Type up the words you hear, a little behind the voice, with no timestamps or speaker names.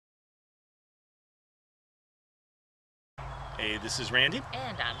Hey, this is Randy.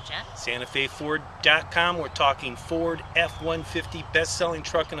 And I'm Jen. SantaFeFord.com. We're talking Ford F-150, best-selling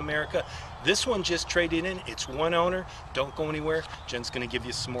truck in America. This one just traded in. It's one owner. Don't go anywhere. Jen's going to give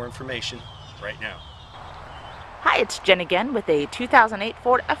you some more information right now. Hi, it's Jen again with a 2008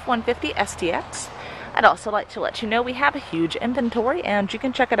 Ford F-150 STX. I'd also like to let you know we have a huge inventory and you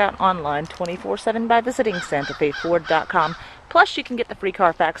can check it out online 24/7 by visiting SantaFeFord.com. Plus, you can get the free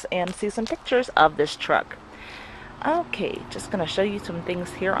Carfax and see some pictures of this truck. Okay, just going to show you some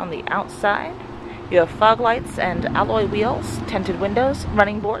things here on the outside. You have fog lights and alloy wheels, tinted windows,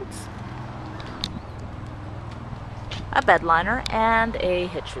 running boards, a bed liner, and a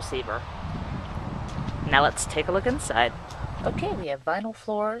hitch receiver. Now let's take a look inside. Okay, we have vinyl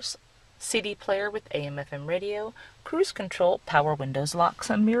floors, CD player with AM/FM radio, cruise control, power windows,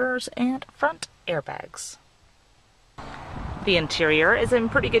 locks and mirrors, and front airbags. The interior is in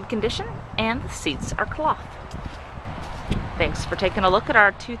pretty good condition and the seats are cloth. Thanks for taking a look at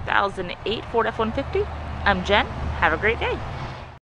our 2008 Ford F-150. I'm Jen. Have a great day.